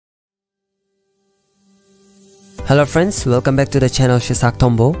Hello friends, welcome back to the channel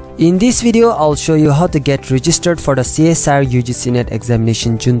Tombo. In this video, I'll show you how to get registered for the Csir UGC NET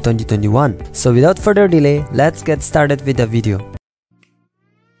examination June 2021. So without further delay, let's get started with the video.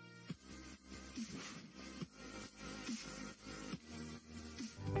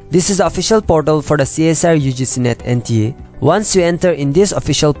 This is the official portal for the Csir UGC NET NTA. Once you enter in this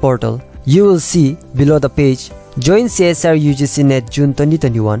official portal, you will see below the page, Join Csir UGC NET June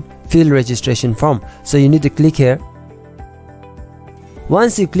 2021. Fill registration form. So you need to click here.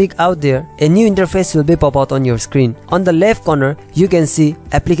 Once you click out there, a new interface will be pop out on your screen. On the left corner, you can see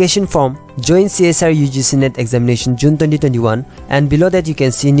application form, Join Csir UGC NET examination June 2021, and below that you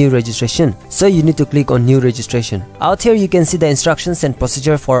can see new registration. So you need to click on new registration. Out here you can see the instructions and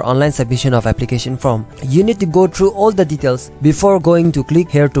procedure for online submission of application form. You need to go through all the details before going to click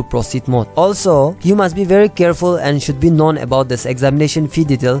here to proceed mode. Also, you must be very careful and should be known about this examination fee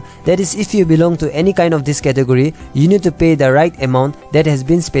detail. That is, if you belong to any kind of this category, you need to pay the right amount that has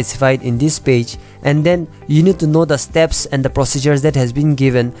been specified in this page, and then you need to know the steps and the procedures that has been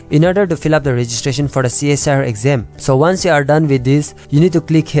given in order to fill up the registration for the Csir exam. So once you are done with this, you need to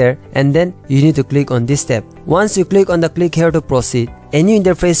click here and then you need to click on this step. Once you click on the click here to proceed, a new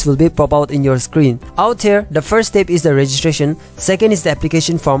interface will be pop out in your screen. Out here, the first step is the registration, second is the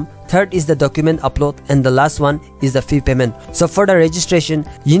application form, third is the document upload, and the last one is the fee payment. So for the registration,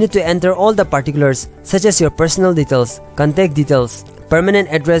 you need to enter all the particulars such as your personal details, contact details, permanent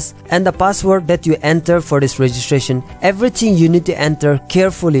address, and the password that you enter for this registration. Everything you need to enter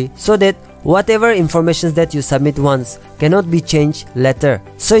carefully so that whatever information that you submit once cannot be changed later.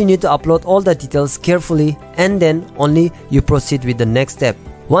 So you need to upload all the details carefully and then only you proceed with the next step.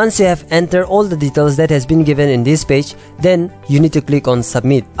 Once you have entered all the details that has been given in this page, then you need to click on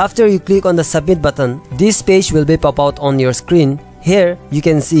submit. After you click on the submit button, this page will be pop out on your screen. Here you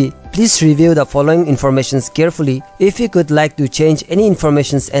can see, please review the following informations carefully. If you could like to change any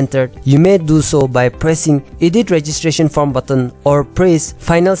informations entered, you may do so by pressing edit registration form button or press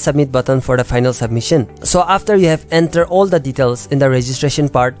final submit button for the final submission. So after you have entered all the details in the registration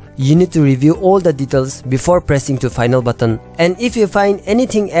part, you need to review all the details before pressing to final button. And if you find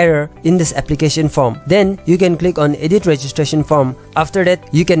anything error in this application form, then you can click on edit registration form. After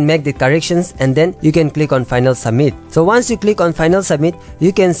that, you can make the corrections and then you can click on final submit. So once you click on final submit,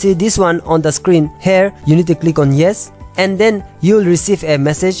 you can see this one on the screen. Here you need to click on yes, and then you will receive a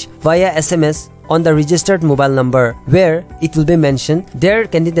message via SMS on the registered mobile number where it will be mentioned, dear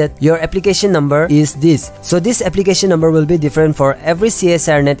candidate, your application number is this. So this application number will be different for every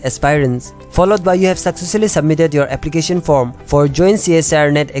Csir NET aspirants, followed by you have successfully submitted your application form for Join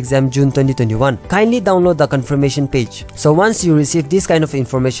Csir NET exam June 2021. Kindly download the confirmation page. So once you receive this kind of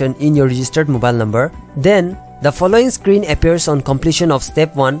information in your registered mobile number, then the following screen appears on completion of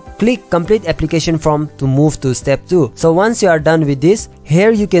step 1. Click complete application form to move to step 2. So once you are done with this, here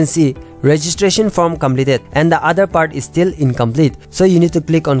you can see registration form completed and the other part is still incomplete. So you need to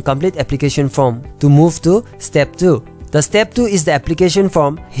click on complete application form to move to step 2. The step 2 is the application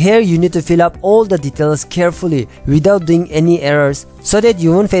form. Here you need to fill up all the details carefully without doing any errors so that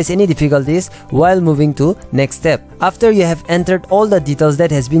you won't face any difficulties while moving to next step. After you have entered all the details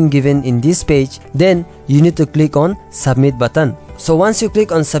that has been given in this page, then you need to click on submit button. So once you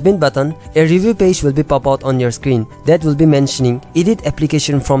click on submit button, a review page will be pop out on your screen that will be mentioning edit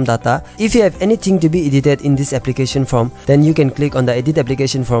application form data. If you have anything to be edited in this application form, then you can click on the edit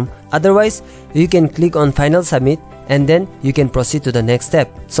application form. Otherwise, you can click on final submit and then you can proceed to the next step.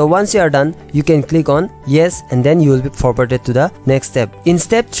 So once you are done, you can click on yes and then you will be forwarded to the next step. In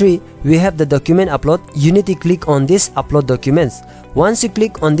step 3, we have the document upload. You need to click on this upload documents. Once you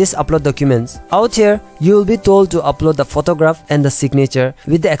click on this upload documents, out here you will be told to upload the photograph and the signature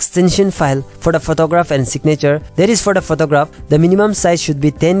with the extension file for the photograph and signature. That is, for the photograph, the minimum size should be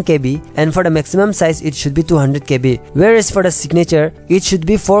 10 KB and for the maximum size it should be 200 KB. Whereas for the signature, it should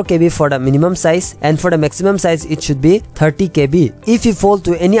be 4 KB for the minimum size and for the maximum size it should be 30 KB. If you fall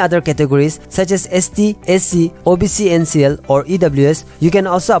to any other categories such as ST, SC, OBC, NCL or EWS, you can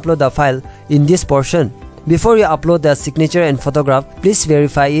also upload the file in this portion. Before you upload the signature and photograph, please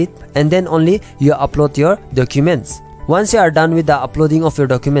verify it and then only you upload your documents. Once you are done with the uploading of your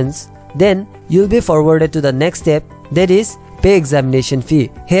documents, then you will be forwarded to the next step, that is pay examination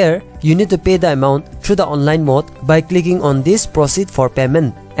fee. Here you need to pay the amount through the online mode by clicking on this proceed for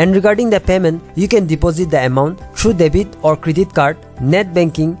payment. And regarding the payment, you can deposit the amount through debit or credit card, net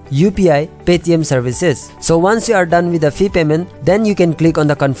banking, UPI, Paytm services. So once you are done with the fee payment, then you can click on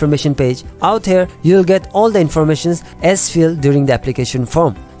the confirmation page. Out here, you will get all the informations as filled during the application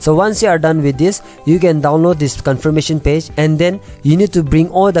form. So once you are done with this, you can download this confirmation page, and then you need to bring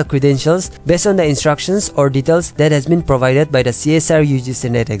all the credentials based on the instructions or details that has been provided by the CSIR UGC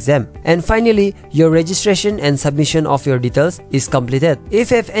NET exam. And finally, your registration and submission of your details is completed.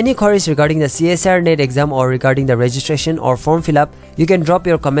 If you have any queries regarding the CSIR NET exam or regarding the registration or form fill up, you can drop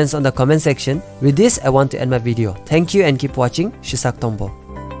your comments on the comment section. With this, I want to end my video. Thank you and keep watching. Shisak Tombo.